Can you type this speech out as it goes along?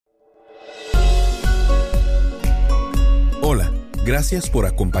Gracias por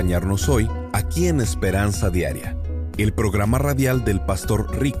acompañarnos hoy aquí en Esperanza Diaria, el programa radial del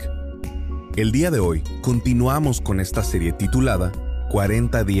Pastor Rick. El día de hoy continuamos con esta serie titulada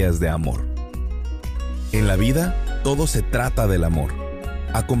 40 días de amor. En la vida, todo se trata del amor.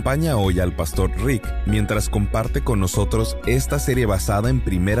 Acompaña hoy al Pastor Rick mientras comparte con nosotros esta serie basada en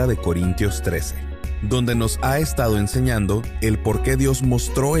 1 Corintios 13, donde nos ha estado enseñando el por qué Dios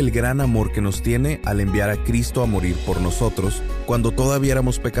mostró el gran amor que nos tiene al enviar a Cristo a morir por nosotros cuando todavía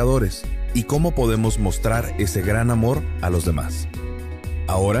éramos pecadores, y cómo podemos mostrar ese gran amor a los demás.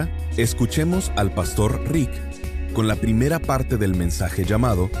 Ahora, escuchemos al Pastor Rick con la primera parte del mensaje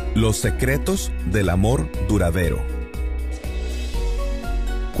llamado Los secretos del amor duradero.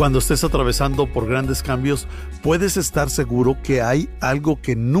 Cuando estés atravesando por grandes cambios, puedes estar seguro que hay algo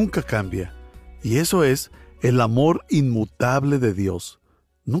que nunca cambia. Y eso es el amor inmutable de Dios.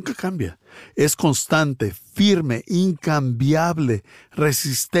 Nunca cambia. Es constante, firme, incambiable,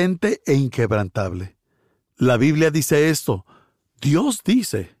 resistente e inquebrantable. La Biblia dice esto. Dios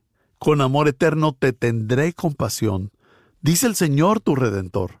dice, con amor eterno te tendré compasión. Dice el Señor tu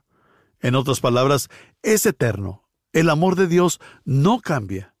Redentor. En otras palabras, es eterno. El amor de Dios no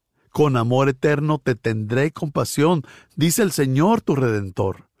cambia. Con amor eterno te tendré compasión. Dice el Señor tu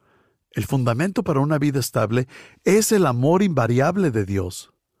Redentor. El fundamento para una vida estable es el amor invariable de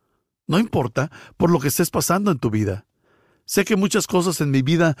Dios. No importa por lo que estés pasando en tu vida. Sé que muchas cosas en mi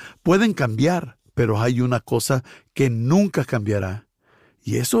vida pueden cambiar, pero hay una cosa que nunca cambiará.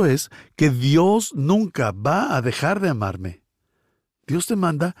 Y eso es que Dios nunca va a dejar de amarme. Dios te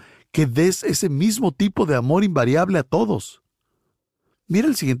manda que des ese mismo tipo de amor invariable a todos. Mira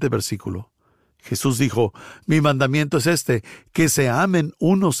el siguiente versículo. Jesús dijo, mi mandamiento es este, que se amen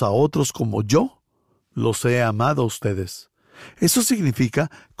unos a otros como yo los he amado a ustedes. Eso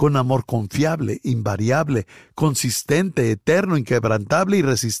significa con amor confiable, invariable, consistente, eterno, inquebrantable y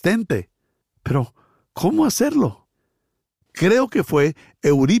resistente. Pero, ¿cómo hacerlo? Creo que fue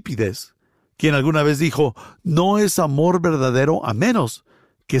Eurípides quien alguna vez dijo, no es amor verdadero a menos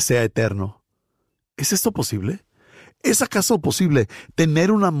que sea eterno. ¿Es esto posible? ¿Es acaso posible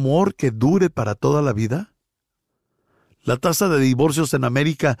tener un amor que dure para toda la vida? La tasa de divorcios en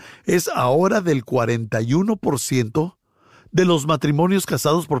América es ahora del 41% de los matrimonios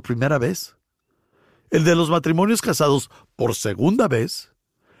casados por primera vez. El de los matrimonios casados por segunda vez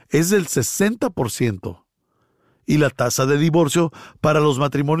es del 60%. Y la tasa de divorcio para los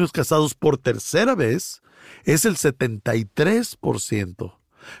matrimonios casados por tercera vez es el 73%.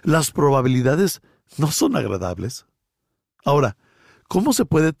 Las probabilidades no son agradables. Ahora, ¿cómo se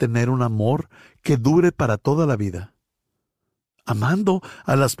puede tener un amor que dure para toda la vida? Amando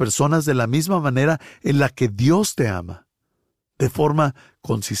a las personas de la misma manera en la que Dios te ama, de forma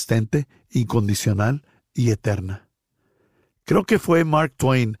consistente, incondicional y eterna. Creo que fue Mark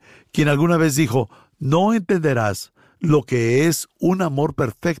Twain quien alguna vez dijo, no entenderás lo que es un amor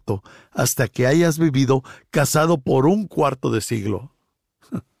perfecto hasta que hayas vivido casado por un cuarto de siglo.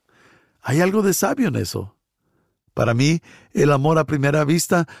 Hay algo de sabio en eso. Para mí, el amor a primera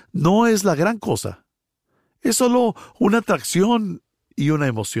vista no es la gran cosa. Es solo una atracción y una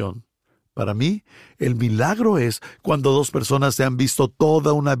emoción. Para mí, el milagro es cuando dos personas se han visto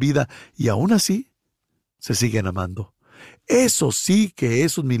toda una vida y aún así se siguen amando. Eso sí que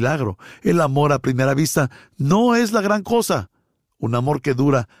es un milagro. El amor a primera vista no es la gran cosa. Un amor que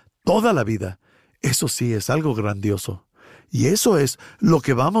dura toda la vida. Eso sí es algo grandioso. Y eso es lo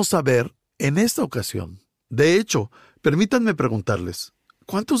que vamos a ver en esta ocasión. De hecho, permítanme preguntarles,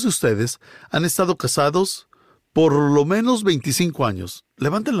 ¿cuántos de ustedes han estado casados por lo menos 25 años?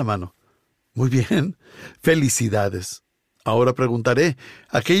 Levanten la mano. Muy bien, felicidades. Ahora preguntaré,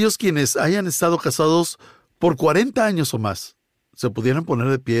 aquellos quienes hayan estado casados por 40 años o más, ¿se pudieran poner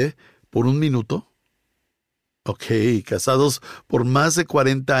de pie por un minuto? Ok, casados por más de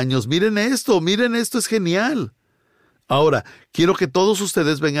 40 años. Miren esto, es genial. Ahora, quiero que todos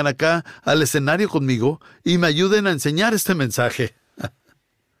ustedes vengan acá al escenario conmigo y me ayuden a enseñar este mensaje.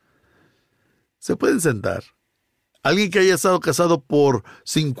 Se pueden sentar. Alguien que haya estado casado por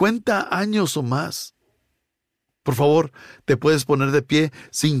 50 años o más. Por favor, te puedes poner de pie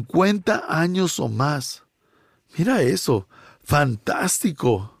 50 años o más. Mira eso.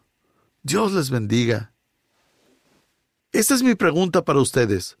 Fantástico. Dios les bendiga. Esta es mi pregunta para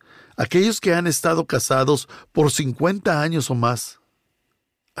ustedes. Aquellos que han estado casados por 50 años o más.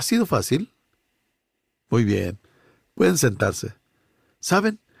 ¿Ha sido fácil? Muy bien. Pueden sentarse.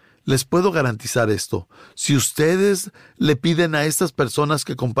 ¿Saben? Les puedo garantizar esto. Si ustedes le piden a estas personas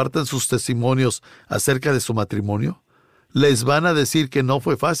que compartan sus testimonios acerca de su matrimonio, les van a decir que no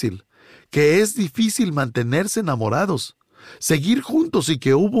fue fácil, que es difícil mantenerse enamorados, Seguir juntos y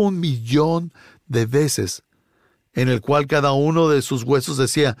que hubo 1,000,000 de veces en el cual cada uno de sus huesos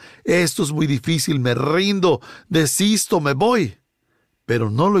decía, esto es muy difícil, me rindo, desisto, me voy. Pero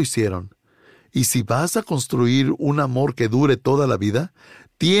no lo hicieron. Y si vas a construir un amor que dure toda la vida,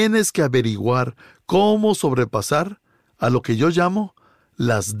 tienes que averiguar cómo sobrepasar a lo que yo llamo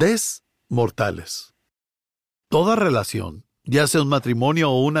las mortales. Toda relación, ya sea un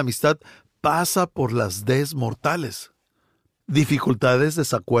matrimonio o una amistad, pasa por las mortales. Dificultades,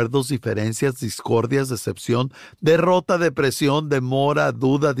 desacuerdos, diferencias, discordias, decepción, derrota, depresión, demora,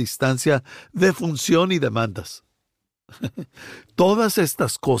 duda, distancia, defunción y demandas. Todas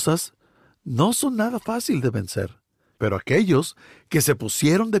estas cosas no son nada fácil de vencer, pero aquellos que se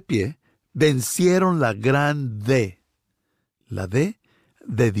pusieron de pie vencieron la gran D, la D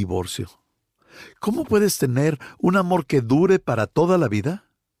de divorcio. ¿Cómo puedes tener un amor que dure para toda la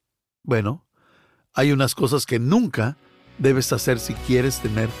vida? Bueno, hay unas cosas que nunca debes hacer si quieres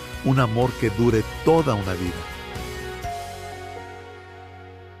tener un amor que dure toda una vida.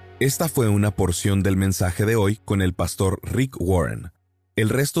 Esta fue una porción del mensaje de hoy con el pastor Rick Warren. El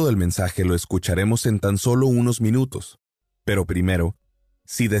resto del mensaje lo escucharemos en tan solo unos minutos. Pero primero,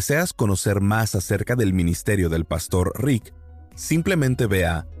 si deseas conocer más acerca del ministerio del pastor Rick, simplemente ve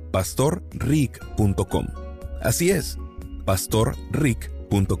a pastorrick.com. Así es,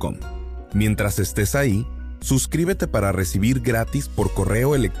 pastorrick.com. Mientras estés ahí, suscríbete para recibir gratis por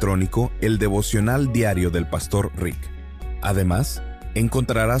correo electrónico el devocional diario del pastor Rick. Además,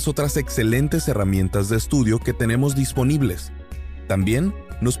 encontrarás otras excelentes herramientas de estudio que tenemos disponibles. También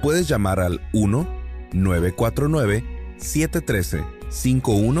nos puedes llamar al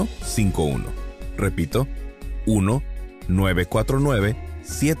 1-949-713-5151. Repito,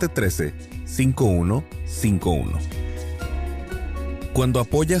 1-949-713-5151. Cuando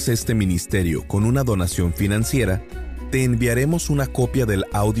apoyas este ministerio con una donación financiera, te enviaremos una copia del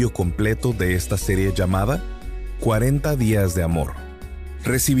audio completo de esta serie llamada 40 días de amor.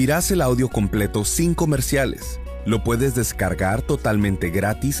 Recibirás el audio completo sin comerciales. Lo puedes descargar totalmente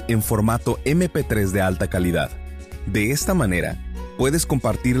gratis en formato MP3 de alta calidad. De esta manera, puedes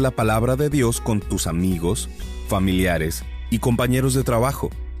compartir la palabra de Dios con tus amigos, familiares y compañeros de trabajo.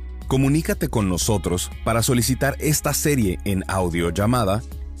 Comunícate con nosotros para solicitar esta serie en audio llamada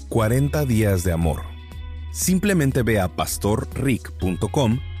 40 días de amor. Simplemente ve a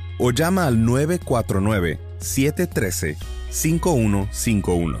pastorrick.com o llama al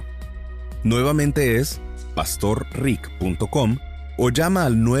 949-713-5151. Nuevamente es pastorrick.com o llama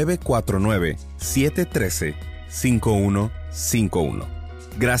al 949-713-5151.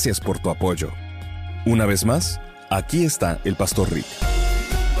 Gracias por tu apoyo. Una vez más, aquí está el pastor Rick.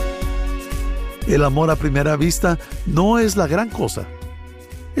 El amor a primera vista no es la gran cosa.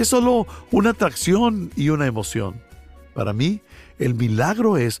 Es solo una atracción y una emoción. Para mí, el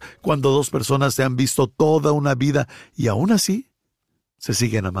milagro es cuando dos personas se han visto toda una vida y aún así se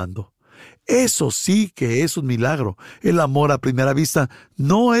siguen amando. Eso sí que es un milagro. El amor a primera vista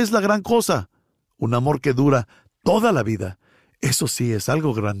no es la gran cosa. Un amor que dura toda la vida. Eso sí es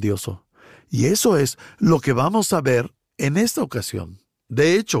algo grandioso. Y eso es lo que vamos a ver en esta ocasión.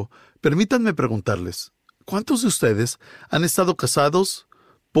 De hecho, permítanme preguntarles, ¿cuántos de ustedes han estado casados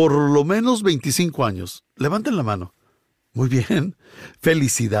por lo menos 25 años? Levanten la mano. Muy bien,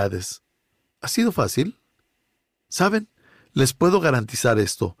 felicidades. ¿Ha sido fácil? ¿Saben? Les puedo garantizar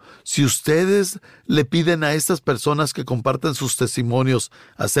esto. Si ustedes le piden a estas personas que compartan sus testimonios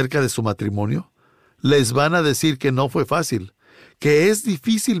acerca de su matrimonio, les van a decir que no fue fácil, que es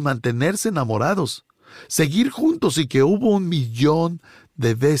difícil mantenerse enamorados, seguir juntos y que hubo 1,000,000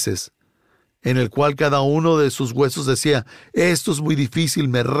 de veces en el cual cada uno de sus huesos decía, esto es muy difícil,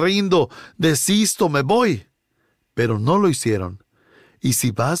 me rindo, desisto, me voy. Pero no lo hicieron. Y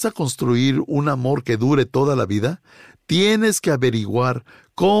si vas a construir un amor que dure toda la vida, tienes que averiguar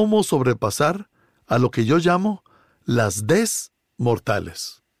cómo sobrepasar a lo que yo llamo las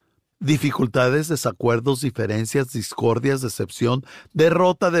mortales. Dificultades, desacuerdos, diferencias, discordias, decepción,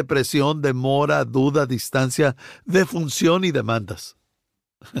 derrota, depresión, demora, duda, distancia, defunción y demandas.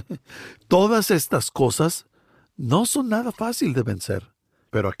 Todas estas cosas no son nada fácil de vencer,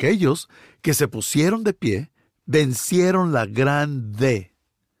 pero aquellos que se pusieron de pie vencieron la gran D,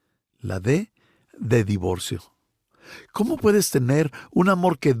 la D de divorcio. ¿Cómo puedes tener un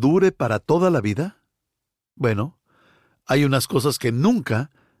amor que dure para toda la vida? Bueno, hay unas cosas que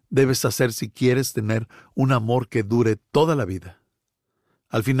nunca debes hacer si quieres tener un amor que dure toda la vida.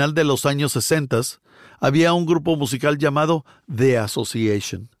 Al final de los años 60, había un grupo musical llamado The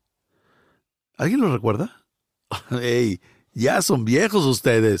Association. ¿Alguien lo recuerda? ¡Hey! Ya son viejos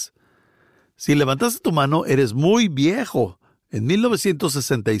ustedes. Si levantaste tu mano, eres muy viejo. En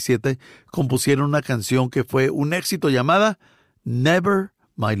 1967 compusieron una canción que fue un éxito llamada Never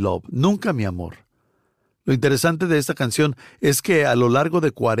My Love, Nunca Mi Amor. Lo interesante de esta canción es que a lo largo de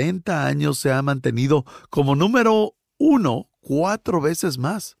 40 años se ha mantenido como número 1 4 veces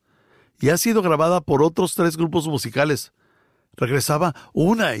más y ha sido grabada por otros 3 grupos musicales. Regresaba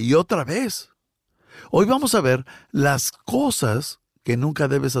una y otra vez. Hoy vamos a ver las cosas que nunca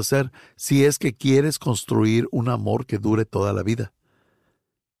debes hacer si es que quieres construir un amor que dure toda la vida.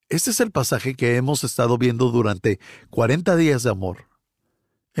 Este es el pasaje que hemos estado viendo durante 40 días de amor.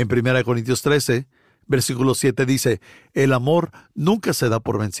 En 1 Corintios 13, versículo 7 dice, el amor nunca se da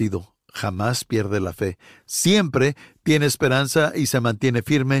por vencido, jamás pierde la fe, siempre tiene esperanza y se mantiene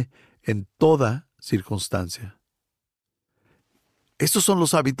firme en toda circunstancia. Estos son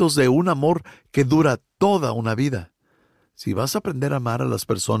los hábitos de un amor que dura toda una vida. Si vas a aprender a amar a las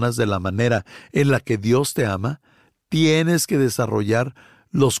personas de la manera en la que Dios te ama, tienes que desarrollar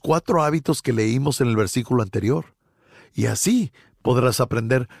los 4 hábitos que leímos en el versículo anterior. Y así podrás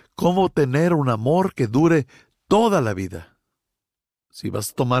aprender cómo tener un amor que dure toda la vida. Si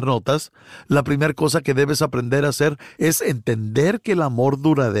vas a tomar notas, la primera cosa que debes aprender a hacer es entender que el amor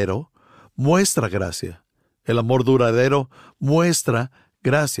duradero muestra gracia. El amor duradero muestra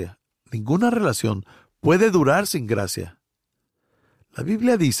gracia. Ninguna relación puede durar sin gracia. La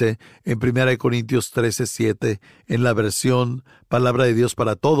Biblia dice en 1 Corintios 13:7, en la versión Palabra de Dios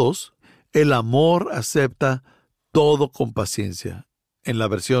para Todos, el amor acepta todo con paciencia. En la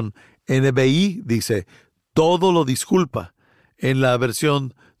versión NBI dice, todo lo disculpa. En la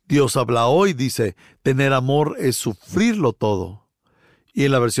versión Dios habla hoy dice, tener amor es sufrirlo todo. Y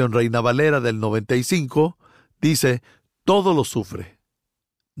en la versión Reina Valera del 95 dice, todo lo sufre.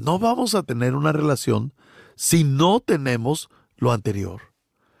 No vamos a tener una relación si no tenemos lo anterior.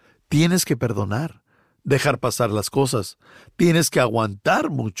 Tienes que perdonar, dejar pasar las cosas. Tienes que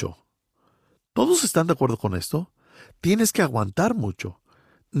aguantar mucho. ¿Todos están de acuerdo con esto? Tienes que aguantar mucho.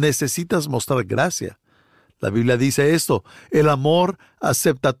 Necesitas mostrar gracia. La Biblia dice esto, el amor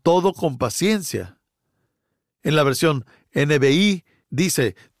acepta todo con paciencia. En la versión NBI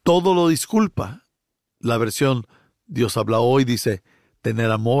dice, todo lo disculpa. La versión Dios habla hoy dice,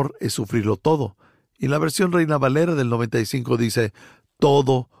 tener amor es sufrirlo todo. Y la versión Reina Valera del 95 dice,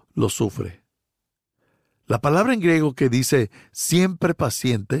 todo lo sufre. La palabra en griego que dice siempre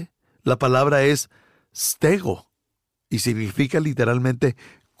paciente, la palabra es stego y significa literalmente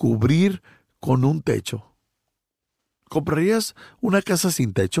cubrir con un techo. ¿Comprarías una casa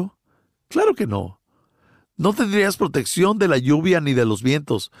sin techo? Claro que no. No tendrías protección de la lluvia ni de los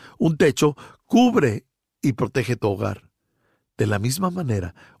vientos. Un techo cubre y protege tu hogar. De la misma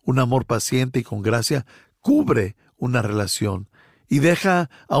manera, un amor paciente y con gracia cubre una relación y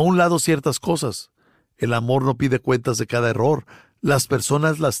deja a un lado ciertas cosas. El amor no pide cuentas de cada error. Las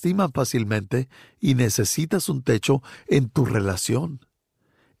personas lastiman fácilmente y necesitas un techo en tu relación.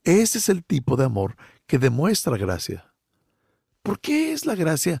 Ese es el tipo de amor que demuestra gracia. ¿Por qué es la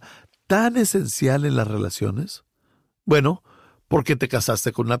gracia tan esencial en las relaciones? Bueno, porque te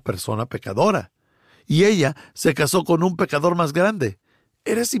casaste con una persona pecadora. Y ella se casó con un pecador más grande.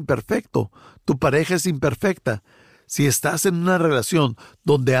 Eres imperfecto. Tu pareja es imperfecta. Si estás en una relación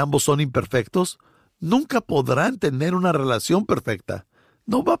donde ambos son imperfectos, nunca podrán tener una relación perfecta.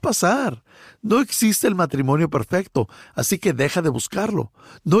 No va a pasar. No existe el matrimonio perfecto, así que deja de buscarlo.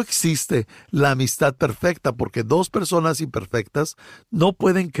 No existe la amistad perfecta porque 2 personas imperfectas no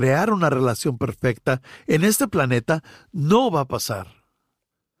pueden crear una relación perfecta. En este planeta no va a pasar.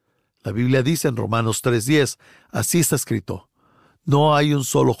 La Biblia dice en Romanos 3:10, así está escrito, no hay un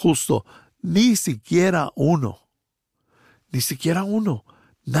solo justo, ni siquiera uno. Ni siquiera uno.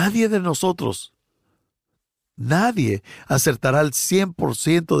 Nadie de nosotros. Nadie acertará al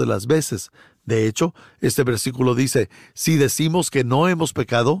 100% de las veces. De hecho, este versículo dice, si decimos que no hemos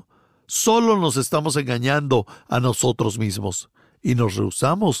pecado, solo nos estamos engañando a nosotros mismos y nos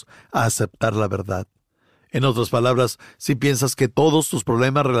rehusamos a aceptar la verdad. En otras palabras, si piensas que todos tus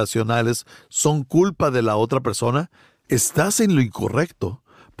problemas relacionales son culpa de la otra persona, estás en lo incorrecto,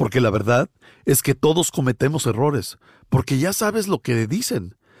 porque la verdad es que todos cometemos errores, porque ya sabes lo que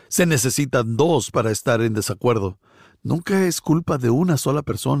dicen. Se necesitan 2 para estar en desacuerdo. Nunca es culpa de una sola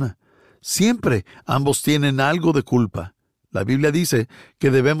persona. Siempre ambos tienen algo de culpa. La Biblia dice que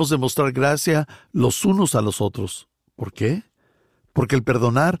debemos demostrar gracia los unos a los otros. ¿Por qué? Porque el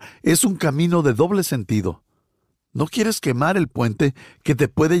perdonar es un camino de doble sentido. No quieres quemar el puente que te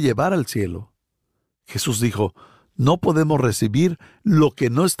puede llevar al cielo. Jesús dijo, no podemos recibir lo que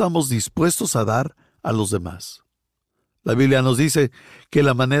no estamos dispuestos a dar a los demás. La Biblia nos dice que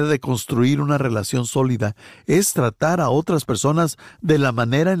la manera de construir una relación sólida es tratar a otras personas de la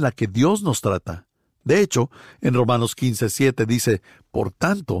manera en la que Dios nos trata. De hecho, en Romanos 15:7 dice, por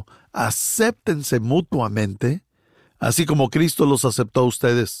tanto, acéptense mutuamente, así como Cristo los aceptó a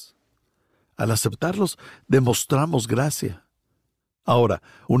ustedes. Al aceptarlos, demostramos gracia. Ahora,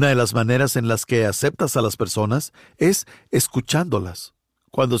 una de las maneras en las que aceptas a las personas es escuchándolas.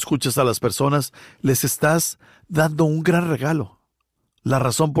 Cuando escuchas a las personas, les estás dando un gran regalo. La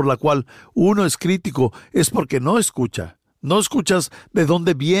razón por la cual uno es crítico es porque no escucha. No escuchas de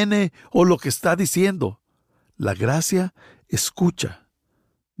dónde viene o lo que está diciendo. La gracia escucha.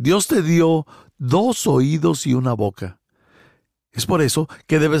 Dios te dio 2 oídos y una boca. Es por eso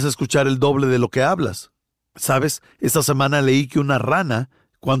que debes escuchar el doble de lo que hablas. ¿Sabes? Esta semana leí que una rana,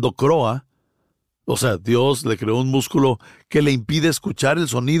 cuando croa, Dios le creó un músculo que le impide escuchar el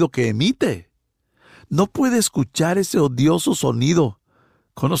sonido que emite. No puede escuchar ese odioso sonido.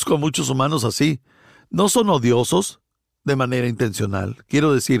 Conozco a muchos humanos así. No son odiosos de manera intencional.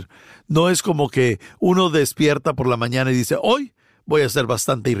 Quiero decir, no es como que uno despierta por la mañana y dice, hoy voy a ser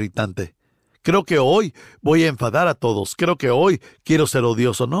bastante irritante. Creo que hoy voy a enfadar a todos. Creo que hoy quiero ser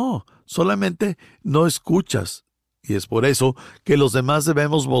odioso. No, solamente no escuchas. Y es por eso que los demás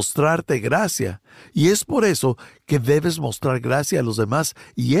debemos mostrarte gracia. Y es por eso que debes mostrar gracia a los demás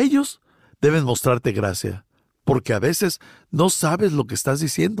y ellos deben mostrarte gracia. Porque a veces no sabes lo que estás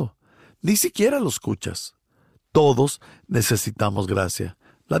diciendo. Ni siquiera lo escuchas. Todos necesitamos gracia.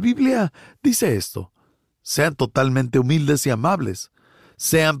 La Biblia dice esto. Sean totalmente humildes y amables.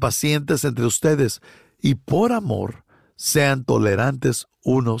 Sean pacientes entre ustedes y por amor sean tolerantes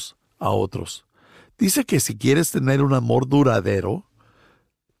unos a otros. Dice que si quieres tener un amor duradero,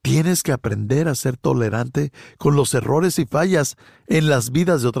 tienes que aprender a ser tolerante con los errores y fallas en las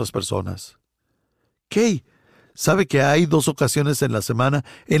vidas de otras personas. Kay sabe que hay 2 ocasiones en la semana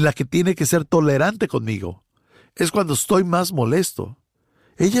en las que tiene que ser tolerante conmigo. Es cuando estoy más molesto.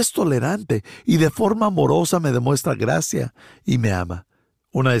 Ella es tolerante y de forma amorosa me demuestra gracia y me ama.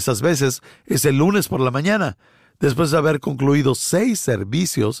 Una de esas veces es el lunes por la mañana. Después de haber concluido 6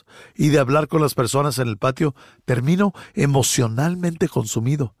 servicios y de hablar con las personas en el patio, termino emocionalmente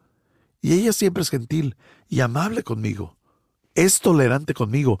consumido. Y ella siempre es gentil y amable conmigo. Es tolerante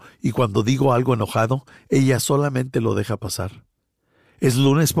conmigo y cuando digo algo enojado, ella solamente lo deja pasar. Es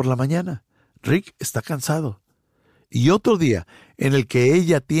lunes por la mañana. Rick está cansado. Y otro día en el que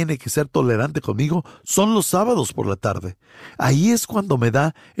ella tiene que ser tolerante conmigo son los sábados por la tarde. Ahí es cuando me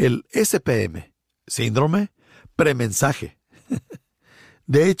da el SPM, síndrome premensaje.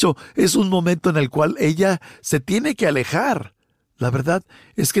 De hecho, es un momento en el cual ella se tiene que alejar. La verdad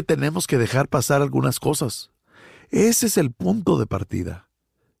es que tenemos que dejar pasar algunas cosas. Ese es el punto de partida.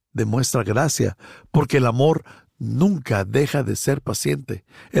 Demuestra gracia, porque el amor nunca deja de ser paciente.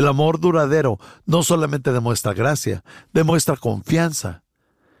 El amor duradero no solamente demuestra gracia, demuestra confianza.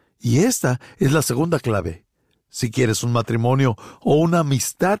 Y esta es la segunda clave. Si quieres un matrimonio o una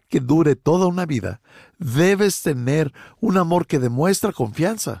amistad que dure toda una vida, debes tener un amor que demuestra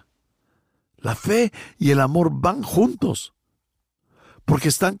confianza. La fe y el amor van juntos, porque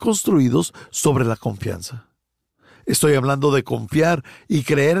están construidos sobre la confianza. Estoy hablando de confiar y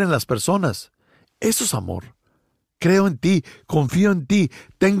creer en las personas. Eso es amor. Creo en ti, confío en ti,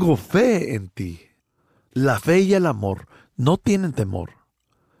 tengo fe en ti. La fe y el amor no tienen temor.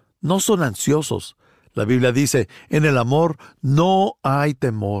 No son ansiosos. La Biblia dice, en el amor no hay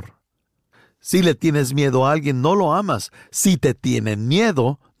temor. Si le tienes miedo a alguien, no lo amas. Si te tienen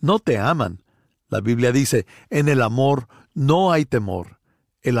miedo, no te aman. La Biblia dice, en el amor no hay temor.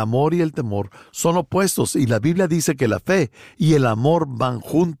 El amor y el temor son opuestos y la Biblia dice que la fe y el amor van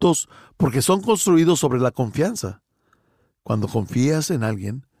juntos porque son construidos sobre la confianza. Cuando confías en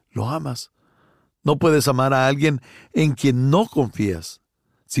alguien, lo amas. No puedes amar a alguien en quien no confías.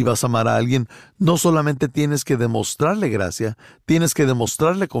 Si vas a amar a alguien, no solamente tienes que demostrarle gracia, tienes que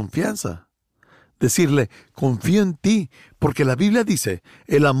demostrarle confianza. Decirle, confío en ti, porque la Biblia dice,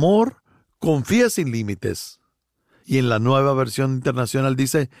 el amor confía sin límites. Y en la Nueva Versión Internacional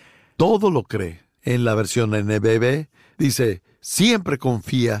dice, todo lo cree. En la versión NBB dice, siempre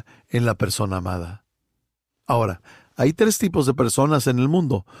confía en la persona amada. Ahora, hay 3 tipos de personas en el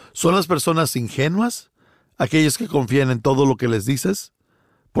mundo. Son las personas ingenuas, aquellas que confían en todo lo que les dices.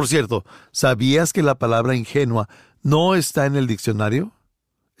 Por cierto, ¿sabías que la palabra ingenua no está en el diccionario?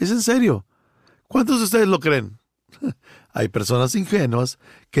 ¿Es en serio? ¿Cuántos de ustedes lo creen? Hay personas ingenuas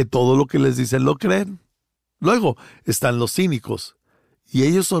que todo lo que les dicen lo creen. Luego están los cínicos, y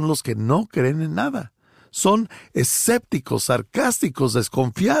ellos son los que no creen en nada. Son escépticos, sarcásticos,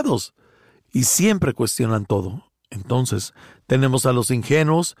 desconfiados, y siempre cuestionan todo. Entonces, tenemos a los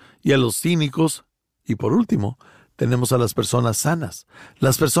ingenuos y a los cínicos, y por último, tenemos a las personas sanas.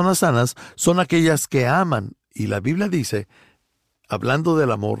 Las personas sanas son aquellas que aman, y la Biblia dice, hablando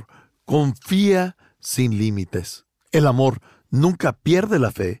del amor, confía sin límites. El amor nunca pierde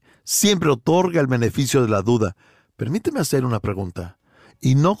la fe, siempre otorga el beneficio de la duda. Permíteme hacer una pregunta,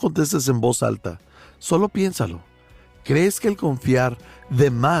 y no contestes en voz alta, solo piénsalo. ¿Crees que el confiar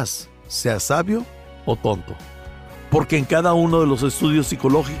de más sea sabio o tonto? Porque en cada uno de los estudios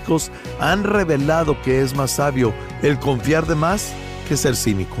psicológicos han revelado que es más sabio el confiar de más que ser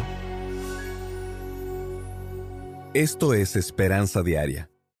cínico. Esto es Esperanza Diaria,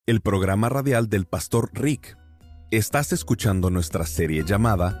 el programa radial del Pastor Rick. Estás escuchando nuestra serie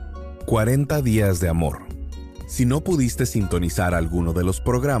llamada 40 días de amor. Si no pudiste sintonizar alguno de los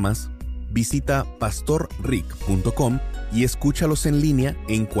programas, visita pastorrick.com y escúchalos en línea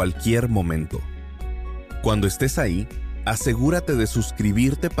en cualquier momento. Cuando estés ahí, asegúrate de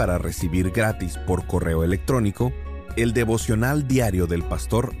suscribirte para recibir gratis por correo electrónico el devocional diario del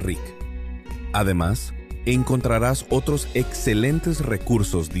Pastor Rick. Además, encontrarás otros excelentes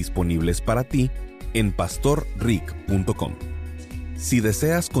recursos disponibles para ti en pastorrick.com. Si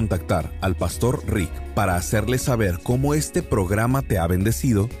deseas contactar al Pastor Rick para hacerle saber cómo este programa te ha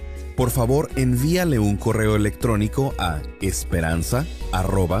bendecido, por favor envíale un correo electrónico a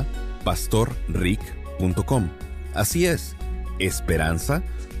esperanza@pastorrick.com. Así es,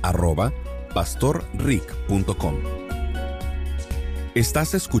 esperanza@pastorrick.com.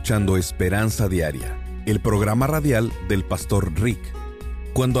 Estás escuchando Esperanza Diaria, el programa radial del Pastor Rick.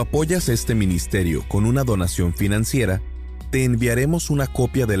 Cuando apoyas este ministerio con una donación financiera, te enviaremos una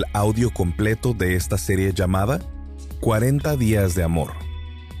copia del audio completo de esta serie llamada 40 días de amor.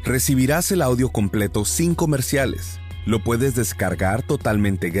 Recibirás el audio completo sin comerciales. Lo puedes descargar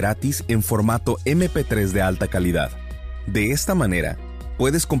totalmente gratis en formato MP3 de alta calidad. De esta manera,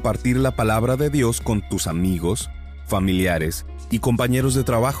 puedes compartir la palabra de Dios con tus amigos, familiares y compañeros de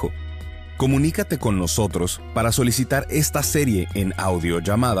trabajo. Comunícate con nosotros para solicitar esta serie en audio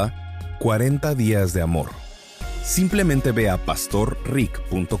llamada 40 días de amor. Simplemente ve a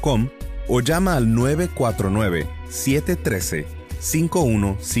pastorrick.com o llama al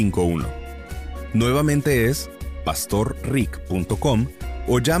 949-713-5151. Nuevamente es pastorrick.com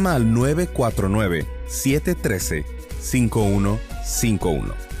o llama al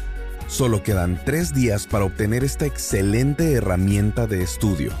 949-713-5151. Solo quedan 3 días para obtener esta excelente herramienta de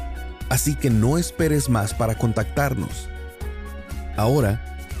estudio, así que no esperes más para contactarnos.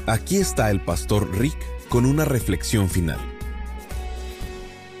 Ahora, aquí está el Pastor Rick con una reflexión final.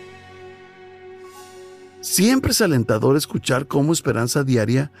 Siempre es alentador escuchar cómo Esperanza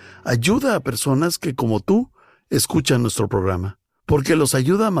Diaria ayuda a personas que, como tú, escuchan nuestro programa, porque los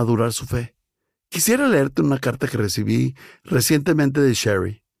ayuda a madurar su fe. Quisiera leerte una carta que recibí recientemente de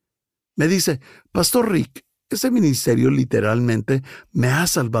Sherry. Me dice, Pastor Rick, este ministerio literalmente me ha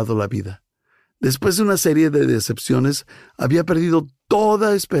salvado la vida. Después de una serie de decepciones, había perdido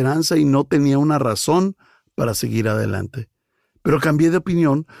toda esperanza y no tenía una razón para seguir adelante. Pero cambié de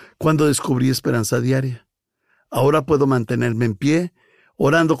opinión cuando descubrí Esperanza Diaria. Ahora puedo mantenerme en pie,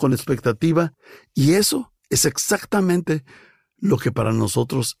 orando con expectativa, y eso es exactamente lo que para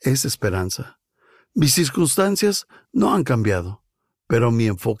nosotros es esperanza. Mis circunstancias no han cambiado, pero mi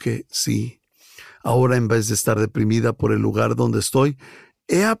enfoque sí. Ahora, en vez de estar deprimida por el lugar donde estoy,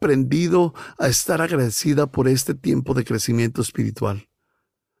 he aprendido a estar agradecida por este tiempo de crecimiento espiritual.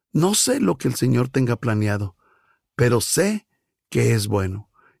 No sé lo que el Señor tenga planeado, pero sé que es bueno.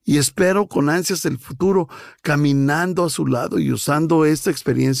 Y espero con ansias el futuro, caminando a su lado y usando esta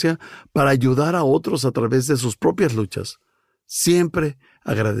experiencia para ayudar a otros a través de sus propias luchas. Siempre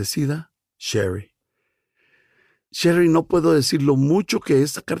agradecida, Sherry. Sherry, no puedo decir lo mucho que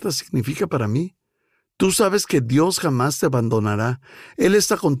esta carta significa para mí. Tú sabes que Dios jamás te abandonará. Él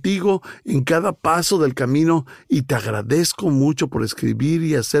está contigo en cada paso del camino y te agradezco mucho por escribir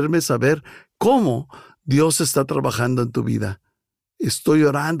y hacerme saber cómo Dios está trabajando en tu vida. Estoy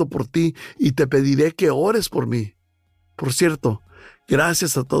orando por ti y te pediré que ores por mí. Por cierto,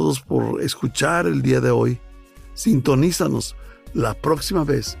 gracias a todos por escuchar el día de hoy. Sintonízanos la próxima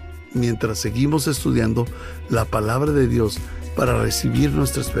vez mientras seguimos estudiando la palabra de Dios para recibir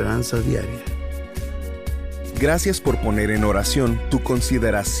nuestra esperanza diaria. Gracias por poner en oración tu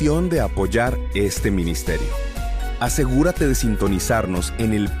consideración de apoyar este ministerio. Asegúrate de sintonizarnos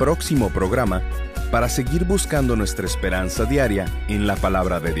en el próximo programa para seguir buscando nuestra esperanza diaria en la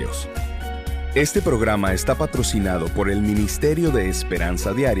palabra de Dios. Este programa está patrocinado por el Ministerio de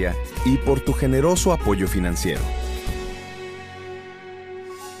Esperanza Diaria y por tu generoso apoyo financiero.